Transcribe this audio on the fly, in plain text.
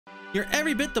You're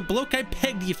every bit the bloke I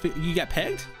pegged you. You got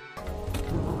pegged?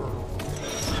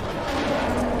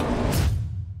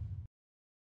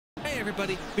 Hey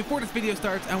everybody, before this video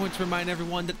starts, I want to remind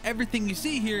everyone that everything you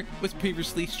see here was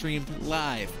previously streamed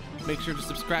live. Make sure to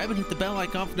subscribe and hit the bell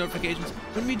icon for notifications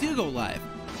when we do go live.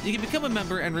 You can become a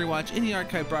member and rewatch any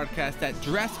archive broadcast that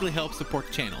drastically helps support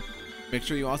the channel. Make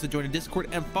sure you also join the Discord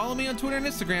and follow me on Twitter and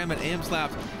Instagram at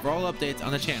AMSlapped for all updates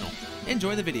on the channel.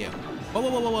 Enjoy the video. Whoa, whoa,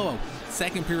 whoa, whoa, whoa, whoa.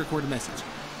 Second pre-recorded message.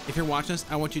 If you're watching this,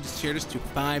 I want you to share this to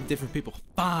 5 different people.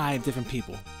 5 different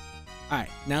people. All right,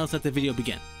 now let's let the video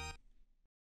begin.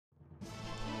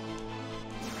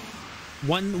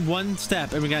 One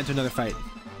step and we got into another fight.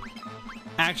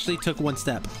 Actually took 1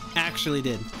 step. Actually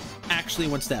did. Actually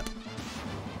 1 step.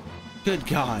 Good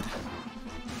God.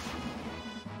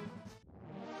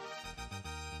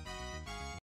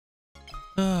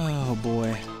 Oh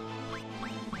boy.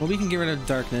 Well, we can get rid of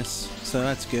darkness, so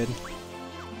that's good.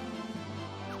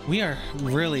 We are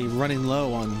really running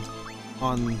low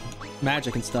on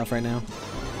magic and stuff right now.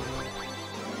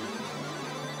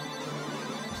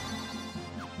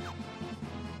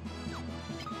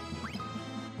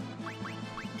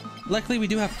 Luckily, we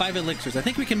do have 5 elixirs. I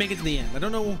think we can make it to the end. I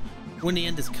don't know when the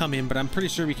end is coming, but I'm pretty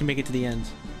sure we can make it to the end.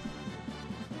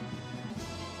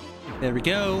 There we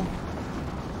go.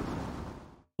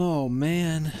 Oh,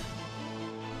 man.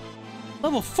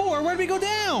 Level 4? Where did we go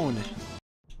down?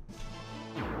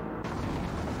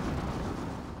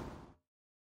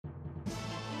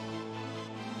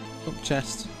 Oh,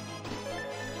 chest.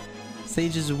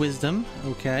 Sage's Wisdom.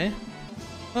 Okay.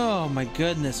 Oh, my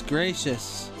goodness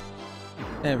gracious.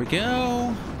 There we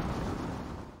go.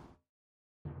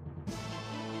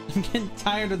 I'm getting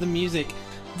tired of the music.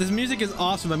 This music is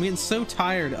awesome. I'm getting so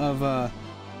tired of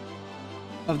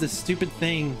this stupid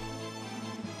thing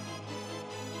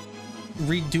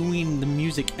redoing the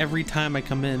music every time I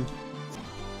come in.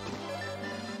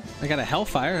 I got a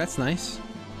Hellfire. That's nice.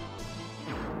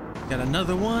 Got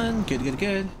another one. Good, good,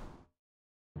 good.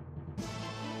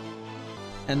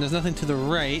 And there's nothing to the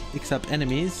right except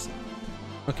enemies.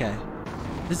 Okay.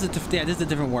 This is this is a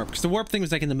different warp, because the warp thing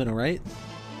was like in the middle, right?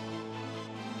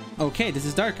 Okay, this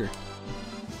is darker.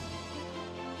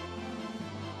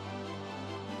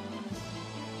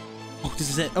 Oh, this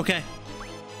is it. Okay.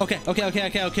 Okay.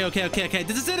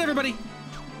 This is it, everybody.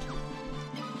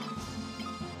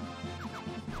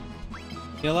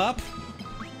 Heal up.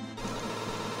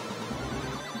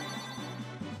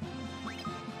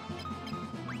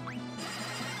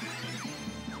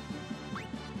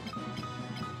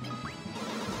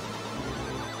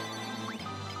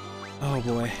 Oh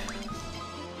boy.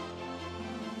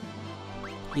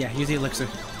 Yeah, use the elixir.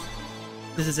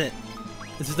 This is it.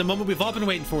 This is the moment we've all been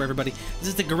waiting for, everybody. This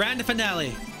is the grand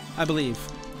finale, I believe.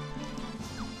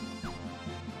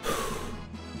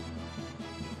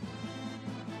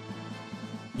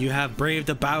 You have braved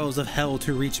the bowels of hell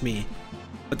to reach me,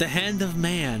 but the hand of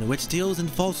man, which deals in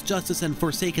false justice and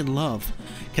forsaken love,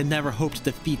 can never hope to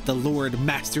defeat the Lord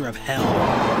Master of Hell.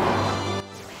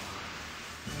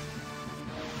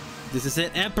 This is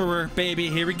it, Emperor, baby.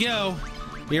 Here we go.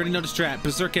 We already know the strat.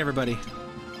 Berserk everybody.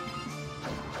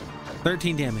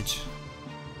 13 damage.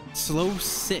 Slow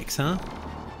 6, huh?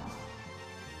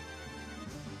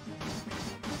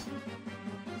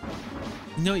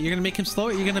 No, you're gonna make him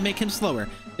slower? You're gonna make him slower.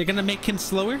 You're gonna make him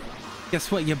slower?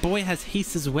 Guess what? Your boy has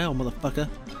haste as well, motherfucker.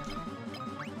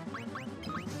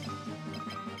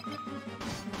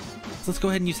 So let's go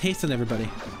ahead and use haste on everybody.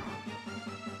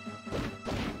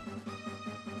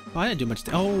 Oh, I didn't do much.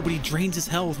 Oh, but he drains his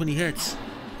health when he hits.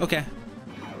 Okay.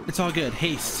 It's all good.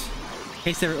 Haste.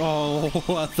 Haste every— oh,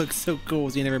 that looks so cool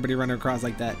seeing everybody run across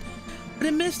like that. But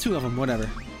it missed 2 of them. Whatever.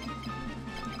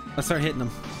 Let's start hitting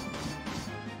them.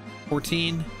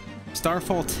 14.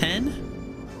 Starfall 10?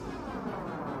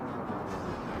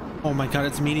 Oh my god,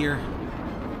 it's Meteor.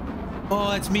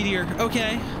 Oh, it's Meteor.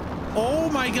 Okay. Oh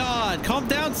my god. Calm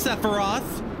down, Sephiroth.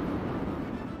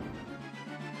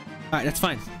 Alright, that's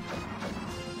fine.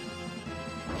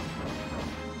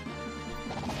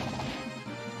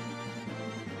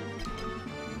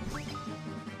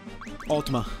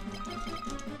 Ultima.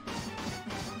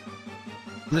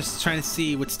 I'm just trying to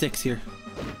see what sticks here.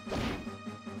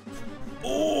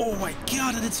 Oh my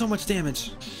god, I did so much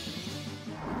damage.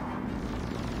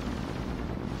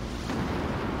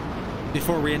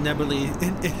 Before we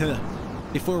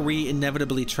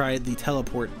inevitably try the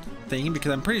teleport thing,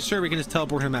 because I'm pretty sure we can just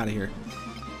teleport him out of here.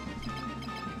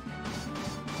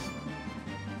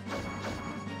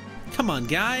 Come on,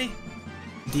 guy.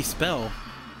 Dispel.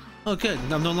 Oh good,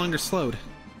 I'm no longer slowed.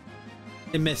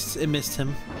 It missed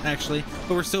him, actually.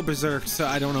 But we're still berserked, so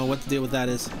I don't know what the deal with that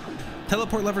is.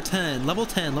 Teleport level 10. Level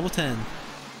 10. Level 10.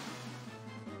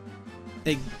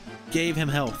 It gave him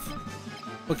health.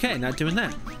 Okay, not doing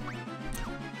that.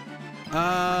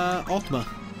 Ultima.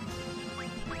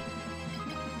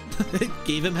 It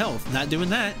gave him health. Not doing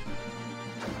that.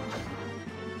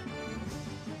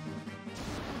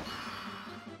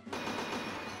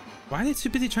 Why are they too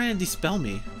busy trying to dispel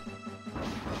me?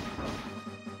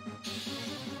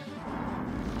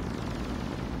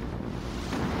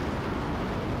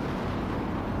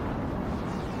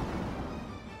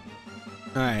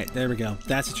 Alright, there we go.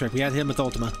 That's the trick. We had him with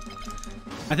Ultima.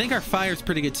 I think our fire's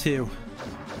pretty good too.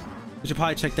 We should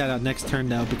probably check that out next turn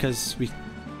though, because we...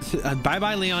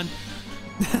 bye-bye, Leon.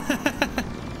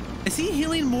 Is he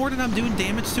healing more than I'm doing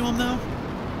damage to him though?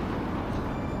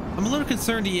 I'm a little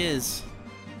concerned he is.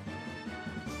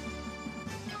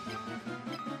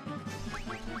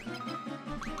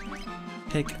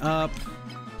 Pick up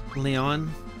Leon.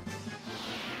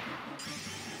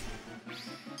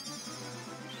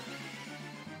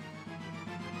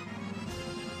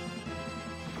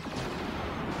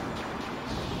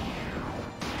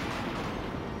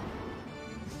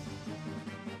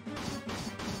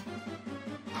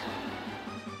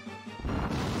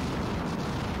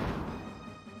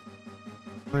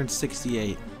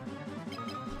 $168.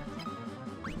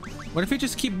 What if we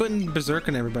just keep putting berserk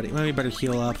on everybody? Well, we better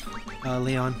heal up,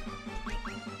 Leon.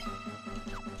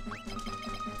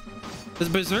 Does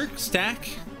berserk stack?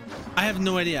 I have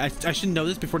no idea. I should know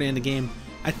this before the end of the game.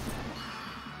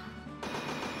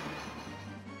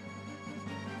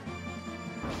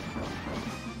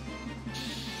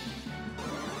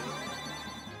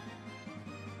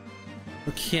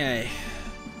 Okay.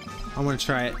 I want to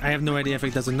try it. I have no idea if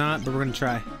it does or not, but we're going to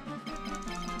try.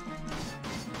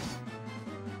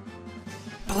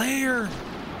 Blair!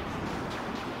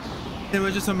 It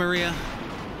was just on Maria.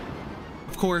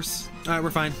 Of course. Alright,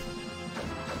 we're fine.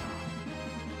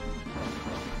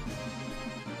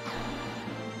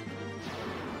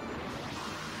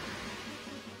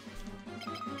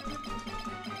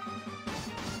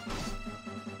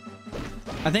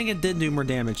 I think it did do more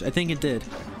damage. I think it did.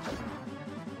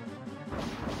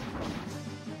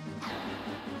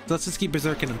 So let's just keep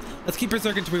berserking him. Let's keep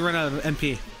berserking until we run out of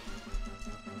MP.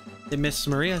 They missed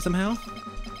Maria somehow.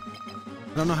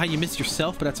 I don't know how you missed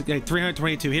yourself, but that's okay.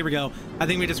 322. Here we go. I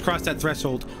think we just crossed that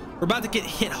threshold. We're about to get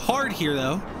hit hard here,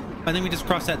 though. I think we just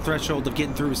crossed that threshold of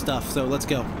getting through stuff. So let's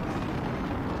go.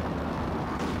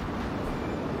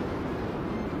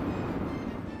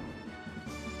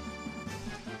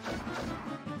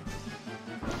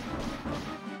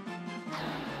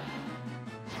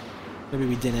 Maybe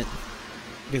we didn't,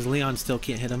 because Leon still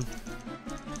can't hit him.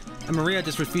 And Maria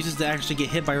just refuses to actually get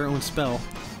hit by her own spell.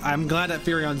 I'm glad that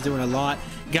Furion's doing a lot.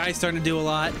 Guy's starting to do a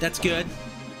lot. That's good.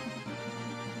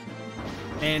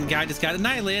 And Guy just got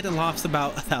annihilated and lost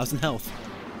about 1,000 health.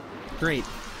 Great.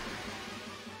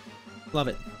 Love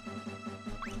it.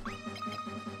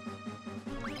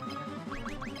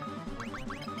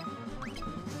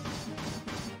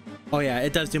 Oh yeah,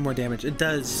 it does do more damage. It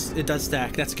does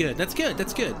stack. That's good. That's good.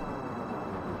 That's good.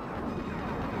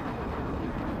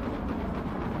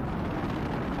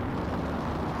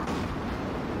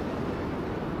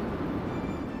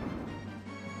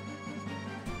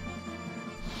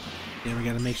 Yeah, we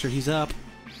gotta make sure he's up.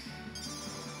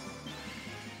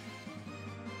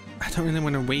 I don't really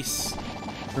want to waste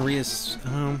Maria's.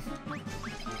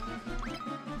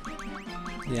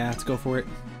 Yeah, let's go for it.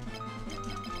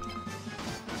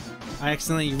 I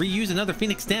accidentally reused another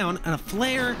Phoenix down and a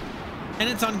flare, and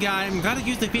it's on Guy. I'm gonna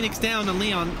use the Phoenix down on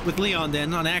Leon with Leon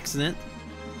then on accident,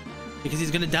 because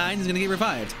he's gonna die and he's gonna get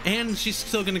revived, and she's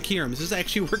still gonna cure him. This has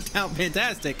actually worked out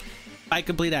fantastic by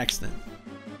complete accident.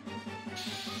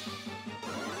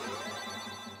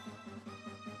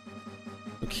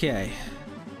 Okay.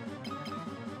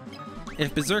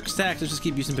 If Berserk stacks, let's just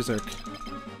keep using Berserk.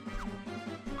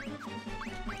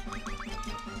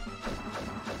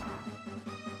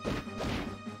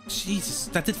 Jesus,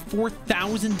 that did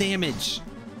 4,000 damage.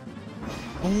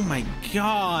 Oh my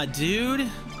god, dude.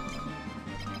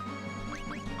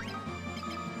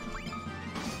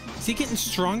 Is he getting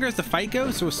stronger as the fight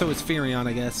goes? Or so is Furion,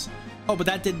 I guess. Oh, but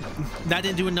that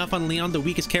didn't do enough on Leon, the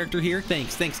weakest character here.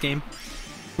 Thanks game.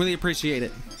 Really appreciate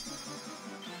it.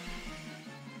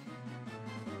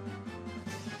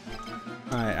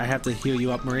 Alright, I have to heal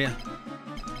you up, Maria.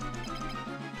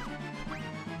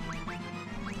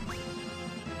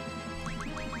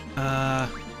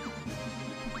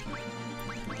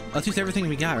 Let's use everything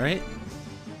we got, right?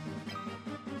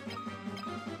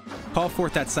 Call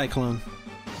forth that cyclone.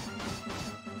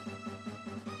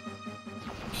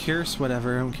 Curse,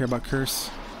 whatever. I don't care about curse.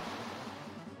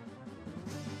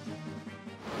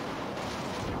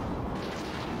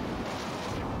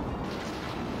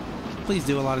 Please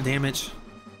do a lot of damage.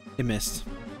 It missed.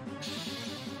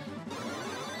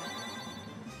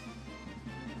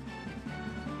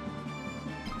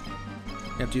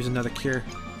 We have to use another cure.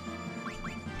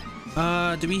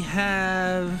 Do we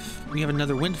have... We have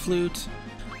another wind flute.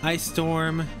 Ice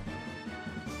storm.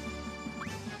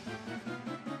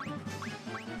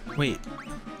 Wait.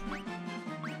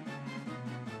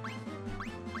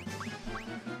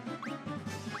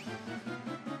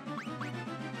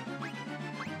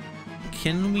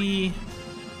 Can we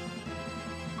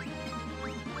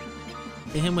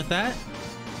hit him with that?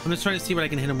 I'm just trying to see what I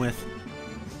can hit him with.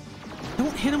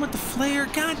 Don't hit him with the flare.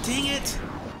 God dang it.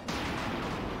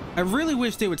 I really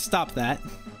wish they would stop that.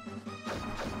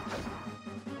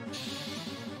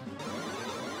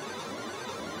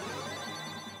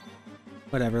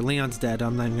 Whatever, Leon's dead.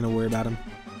 I'm not even gonna worry about him.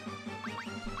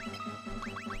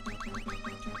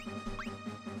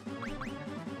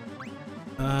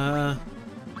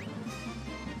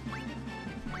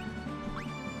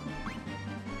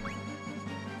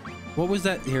 What was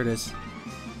that? Here it is.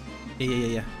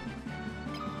 Yeah.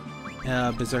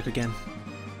 Berserk again.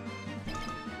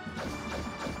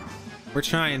 We're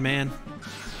trying, man.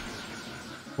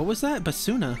 What was that?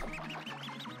 Basuna.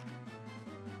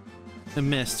 A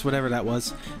mist, whatever that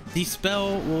was.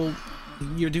 Dispel, well,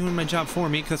 you're doing my job for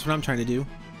me, because that's what I'm trying to do.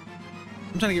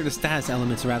 I'm trying to get rid of status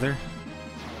elements, rather.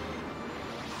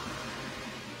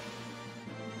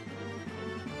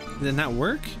 Did that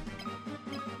work?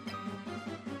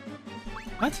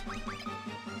 What?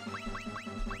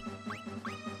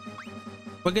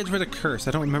 What gets rid of curse?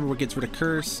 I don't remember what gets rid of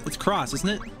curse. It's cross, isn't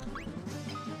it?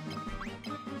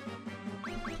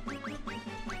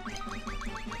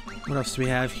 What else do we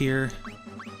have here?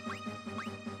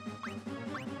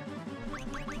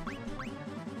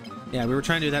 Yeah, we were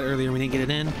trying to do that earlier. We didn't get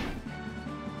it in.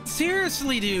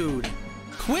 Seriously, dude!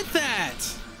 Quit that!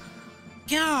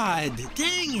 God,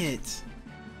 dang it!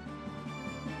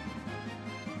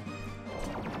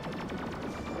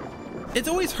 It's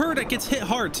always her that gets hit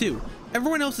hard, too.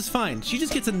 Everyone else is fine. She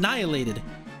just gets annihilated.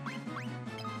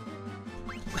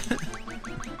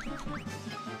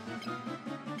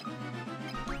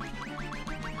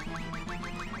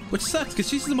 Which sucks, because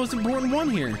she's the most important one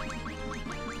here.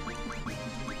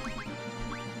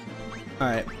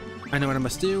 Alright. I know what I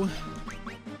must do.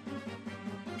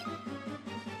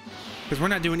 Because we're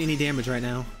not doing any damage right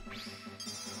now.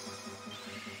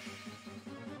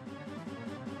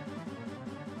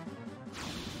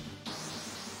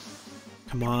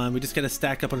 Come on, we just gotta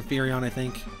stack up on Furion, I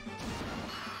think.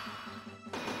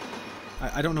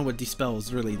 I don't know what Dispel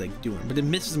is really like doing, but it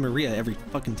misses Maria every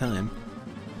fucking time.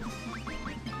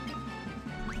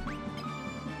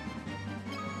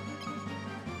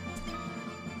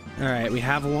 Alright, we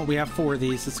have 4 of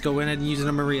these. Let's go in and use it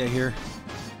on Maria here.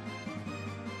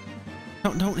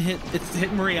 Don't hit. It's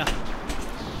hit Maria.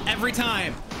 Every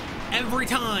time. Every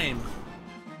time.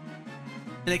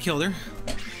 And I killed her.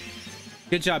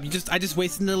 Good job. I just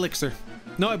wasted an elixir.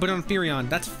 No, I put it on Furion.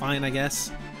 That's fine, I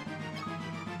guess.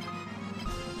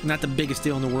 Not the biggest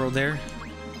deal in the world there.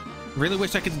 Really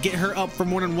wish I could get her up for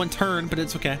more than 1 turn, but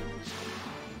it's okay.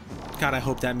 God, I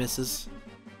hope that misses.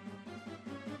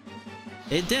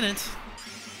 It didn't.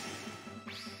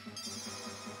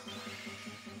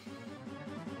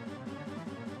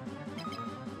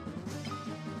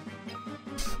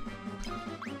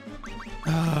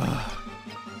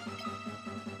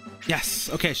 Yes.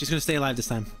 Okay, she's gonna stay alive this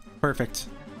time. Perfect.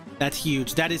 That's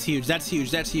huge. That is huge. That's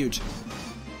huge. That's huge.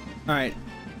 All right.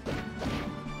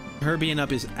 Her being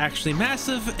up is actually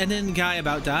massive, and then Guy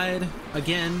about died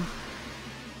again.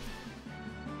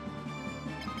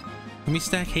 Can we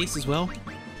stack haste as well?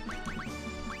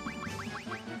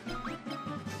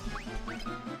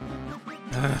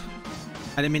 I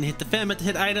didn't mean to hit the fem, I meant to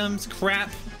hit items. Crap.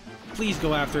 Please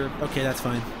go after. Okay, that's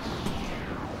fine.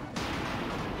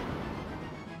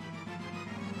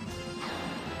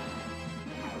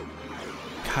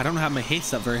 God, I don't have my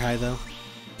haste up very high though.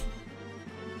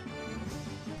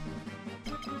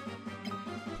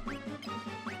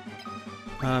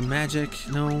 Magic,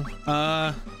 no.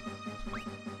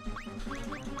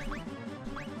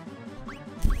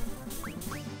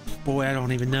 Boy, I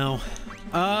don't even know.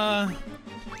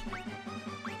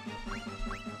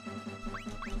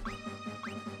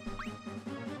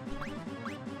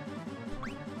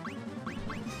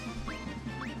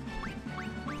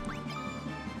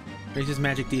 Raise his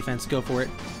magic defense. Go for it.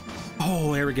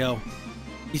 Oh, there we go.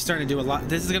 He's starting to do a lot.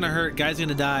 This is gonna hurt. Guy's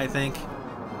gonna die, I think.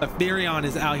 But Furion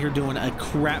is out here doing a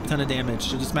crap ton of damage,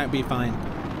 so this might be fine.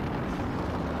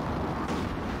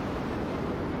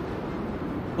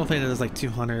 Hopefully it does like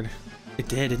 200. It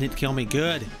did. It didn't kill me.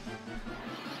 Good.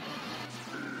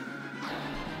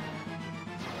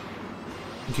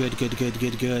 Good, good, good,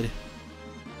 good, good.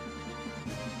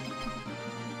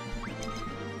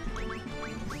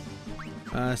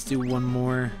 Let's do one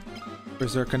more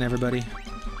berserk on everybody.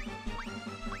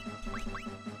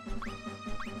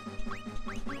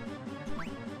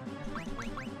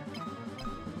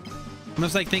 I'm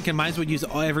just like thinking, might as well use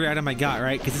every item I got,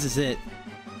 right? Because this is it.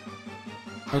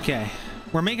 Okay,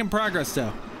 we're making progress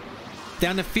though.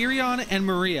 Down to Furion and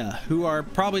Maria, who are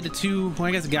probably the two. Well,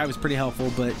 I guess the guy was pretty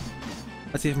helpful, but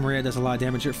let's see if Maria does a lot of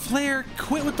damage here. Flare,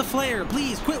 quit with the flare,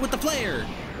 please, quit with the flare.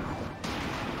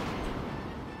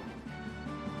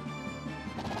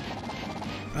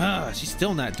 Ah, she's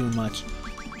still not doing much.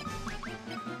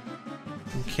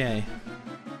 Okay.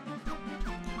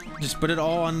 Just put it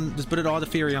all on. Just put it all to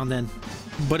Furion then.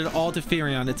 Put it all to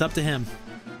Furion. It's up to him.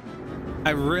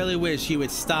 I really wish he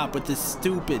would stop with this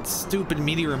stupid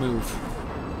meteor move.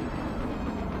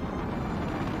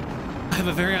 I have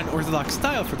a very unorthodox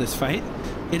style for this fight.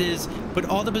 It is put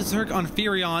all the berserk on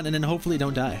Furion and then hopefully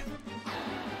don't die.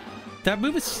 That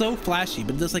move is so flashy,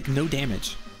 but it does like no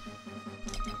damage.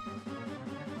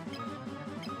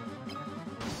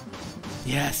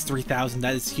 Yes, 3,000.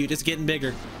 That is huge. It's getting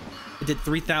bigger. It did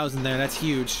 3,000 there. That's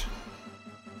huge.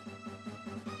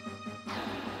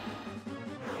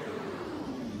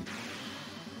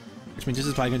 Which means this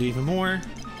is probably gonna do even more.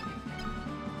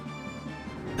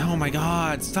 Oh my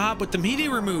god, stop with the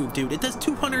meteor move, dude. It does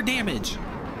 200 damage.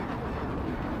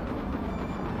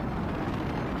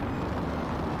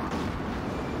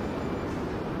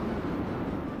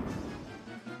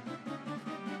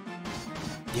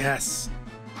 Yes.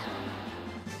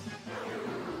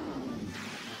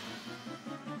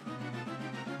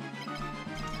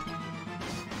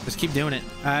 Just keep doing it.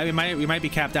 We might be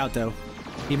capped out though.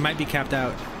 He might be capped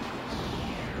out.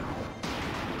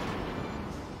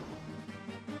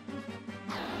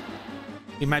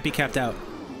 We might be capped out.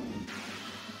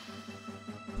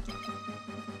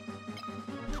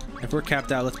 If we're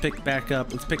capped out, let's pick back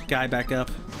up. Let's pick Guy back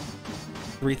up.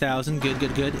 3,000. Good,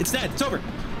 good, good. It's dead. It's over.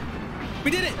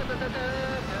 We did it.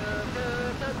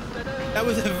 That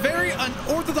was a very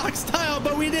unorthodox style,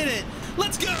 but we did it.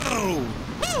 Let's go.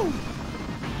 Woo!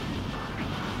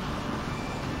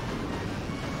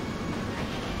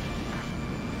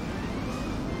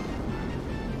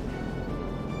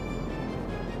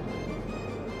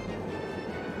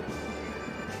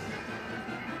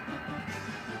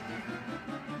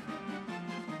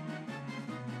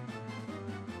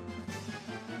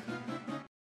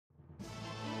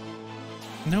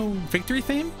 No victory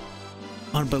fame?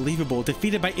 Unbelievable.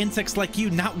 Defeated by insects like you,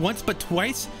 not once but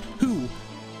twice? Who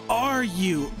are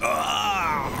you?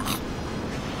 Ugh.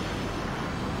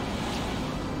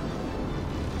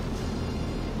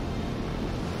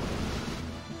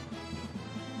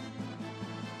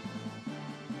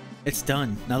 It's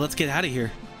done. Now let's get out of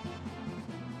here.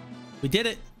 We did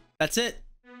it. That's it.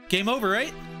 Game over,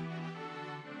 right?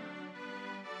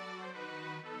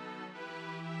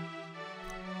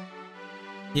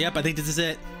 Yep, I think this is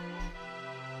it.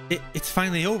 It's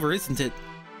finally over, isn't it?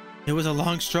 It was a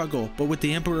long struggle, but with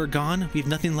the Emperor gone, we have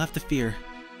nothing left to fear.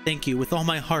 Thank you. With all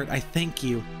my heart, I thank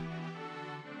you.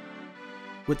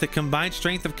 With the combined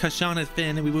strength of Kashan and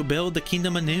Finn, we will build the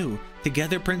kingdom anew.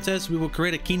 Together, Princess, we will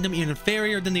create a kingdom even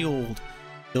fairer than the old.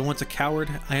 Though once a coward,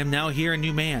 I am now here a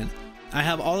new man. I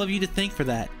have all of you to thank for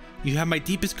that. You have my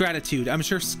deepest gratitude. I'm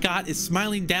sure Scott is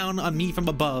smiling down on me from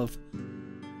above.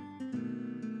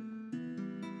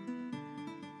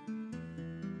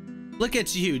 Look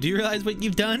at you. Do you realize what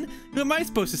you've done? Who am I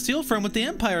supposed to steal from with the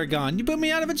Empire gone? You put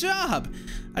me out of a job.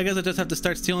 I guess I'll just have to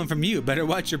start stealing from you. Better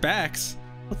watch your backs.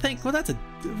 Well, that's a...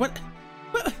 What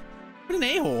an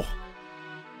a-hole.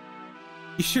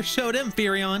 You sure showed him,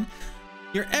 Furion.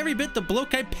 You're every bit the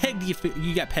bloke I pegged you.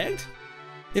 You got pegged?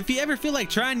 If you ever feel like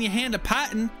trying your hand at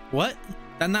potting... What?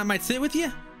 That not might sit with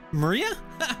you? Maria?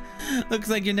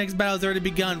 Looks like your next battle's already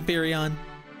begun, Furion.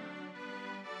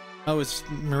 Oh, is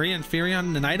Maria and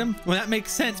Furion an item? Well, that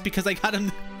makes sense because I got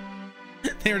him.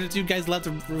 They were the two guys left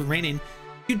remaining.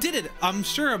 You did it. I'm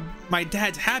sure my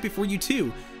dad's happy for you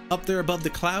too. Up there above the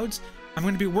clouds, I'm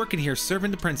going to be working here serving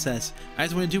the princess. I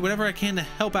just want to do whatever I can to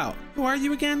help out. Who are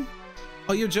you again?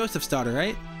 Oh, you're Joseph's daughter,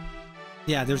 right?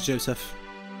 Yeah, there's Joseph.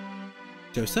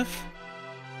 Joseph?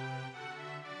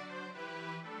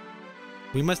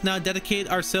 We must now dedicate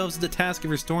ourselves to the task of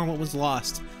restoring what was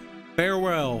lost.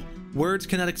 Farewell. Words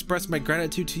cannot express my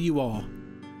gratitude to you all.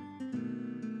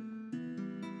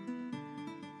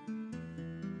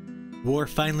 War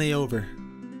finally over.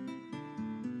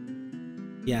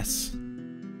 Yes.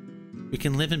 We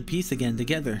can live in peace again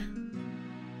together.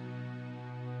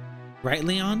 Right,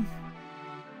 Leon?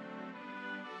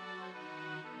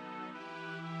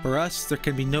 For us, there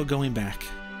can be no going back.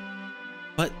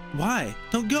 But why?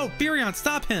 Don't go! Furion,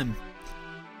 stop him!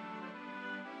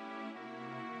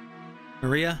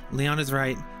 Maria, Leon is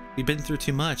right. We've been through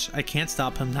too much. I can't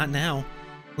stop him, not now.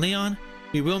 Leon,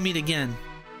 we will meet again.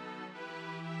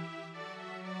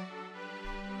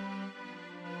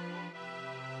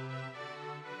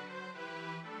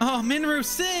 Oh, Minru,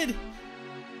 Sid!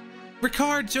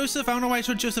 Ricard, Joseph, I don't know why I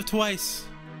showed Joseph twice.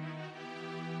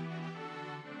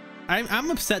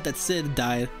 I'm upset that Sid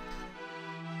died.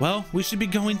 Well, we should be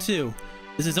going too.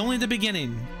 This is only the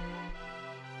beginning.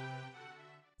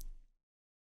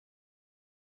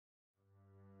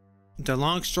 The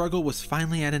long struggle was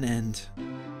finally at an end.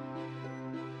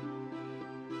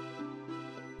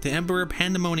 The Emperor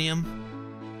Pandemonium.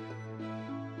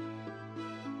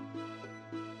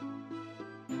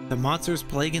 The monsters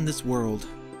plaguing this world.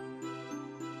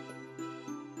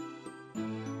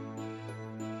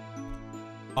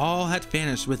 All had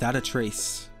vanished without a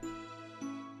trace.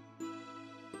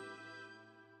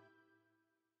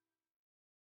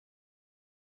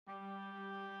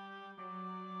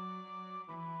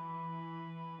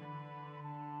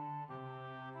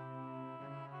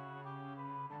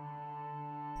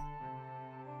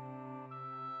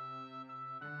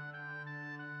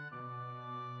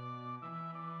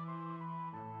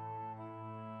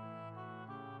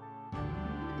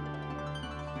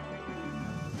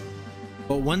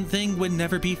 But one thing would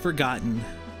never be forgotten.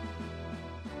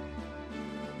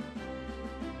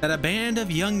 That a band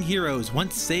of young heroes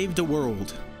once saved the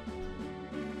world.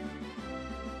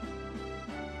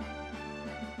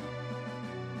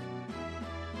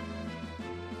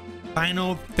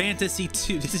 Final Fantasy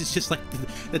II. This is just like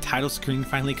the title screen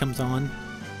finally comes on.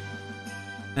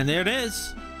 And there it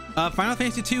is. Final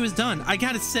Fantasy II is done. I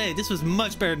gotta say, this was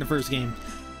much better than the first game.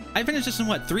 I finished this in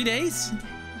what, 3 days?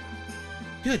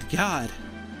 Good God.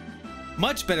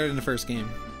 Much better than the first game.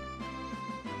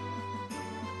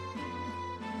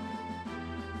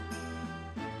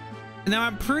 Now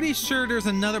I'm pretty sure there's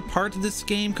another part to this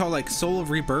game called like Soul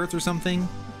of Rebirth or something.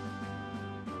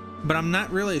 But I'm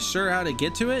not really sure how to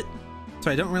get to it. So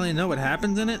I don't really know what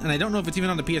happens in it. And I don't know if it's even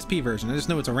on the PSP version. I just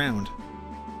know it's around.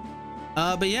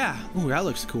 But yeah. Ooh, that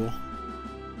looks cool.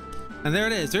 And there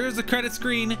it is. There's the credit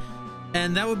screen.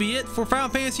 And that would be it for Final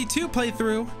Fantasy II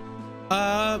playthrough.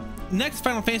 Next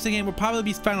Final Fantasy game will probably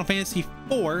be Final Fantasy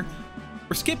IV.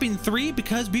 We're skipping 3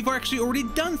 because we've actually already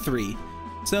done 3.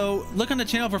 So look on the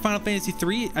channel for Final Fantasy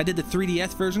 3. I did the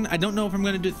 3DS version. I don't know if I'm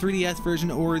going to do the 3DS version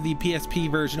or the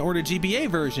PSP version or the GBA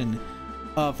version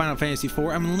of Final Fantasy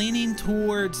 4. I'm leaning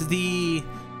towards the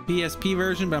PSP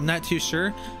version, but I'm not too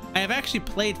sure. I have actually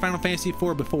played Final Fantasy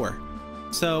 4 before,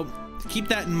 so keep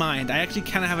that in mind. I actually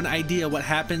kind of have an idea what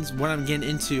happens, what I'm getting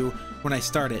into when I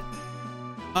start it.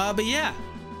 But yeah,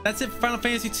 that's it for Final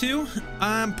Fantasy 2.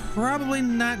 I'm probably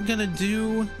not gonna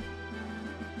do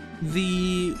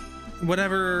the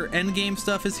whatever endgame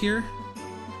stuff is here.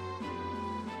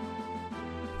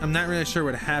 I'm not really sure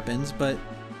what happens, but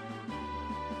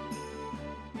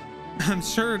I'm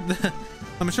sure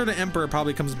the Emperor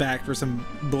probably comes back for some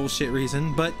bullshit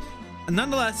reason. But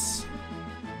nonetheless,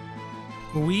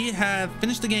 we have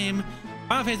finished the game.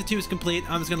 Final Fantasy 2 is complete.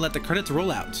 I'm just gonna let the credits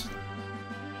roll out.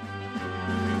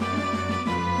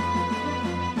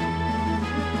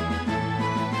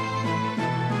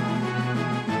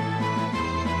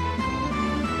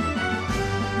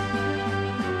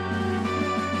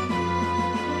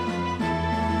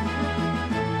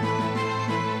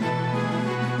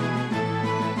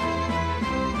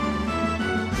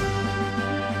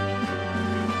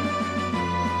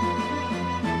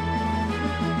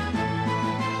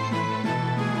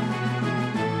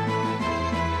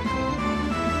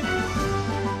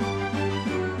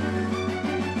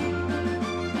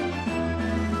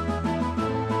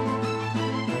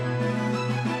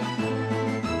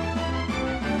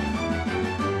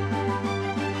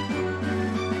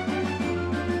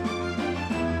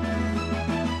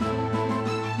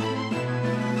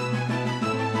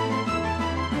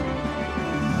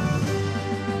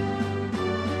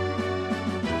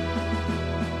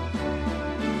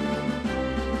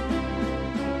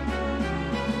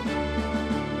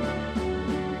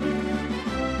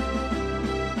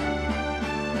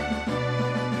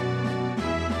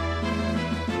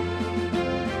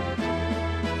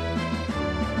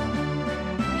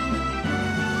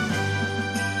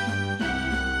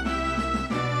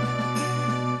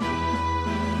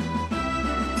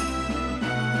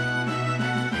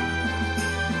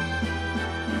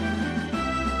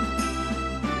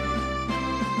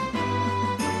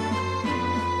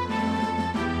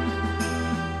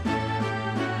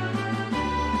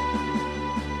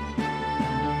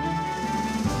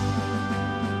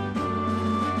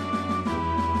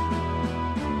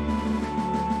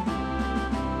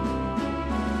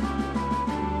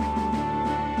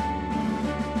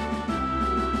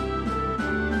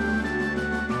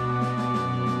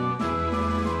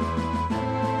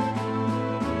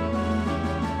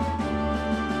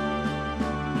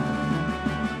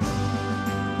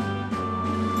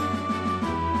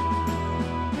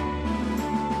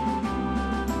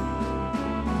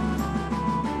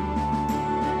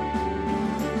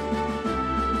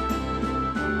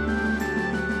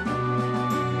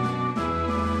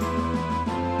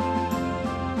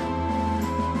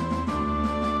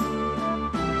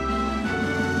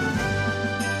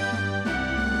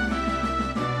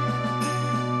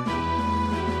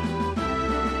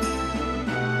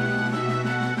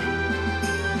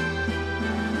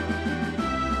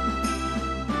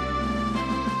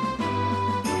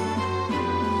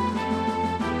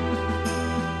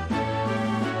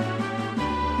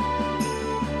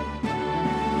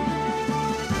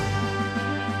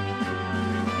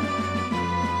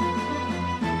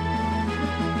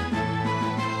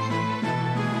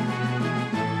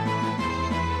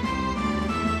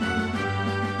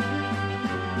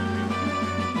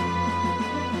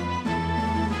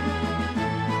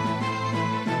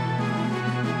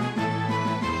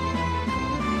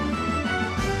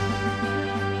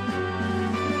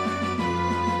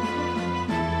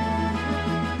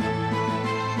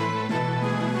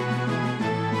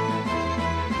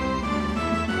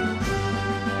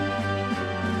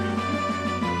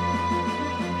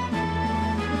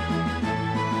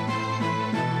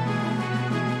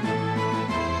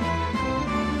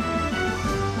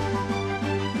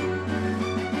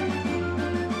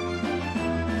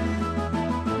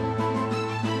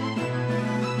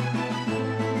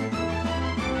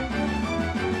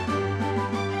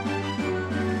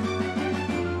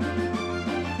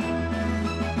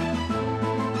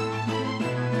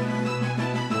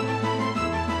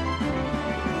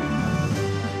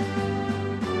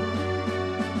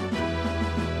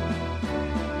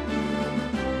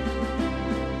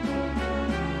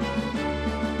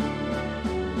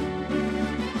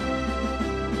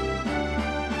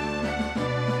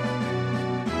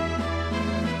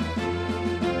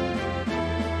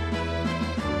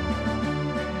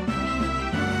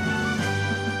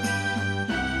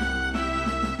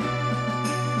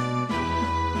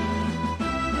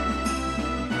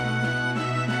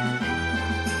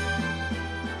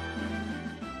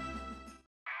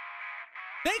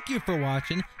 Thank you for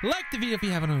watching. Like the video if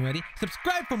you haven't already,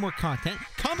 subscribe for more content,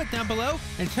 comment down below,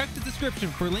 and check the description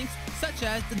for links such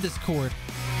as the Discord.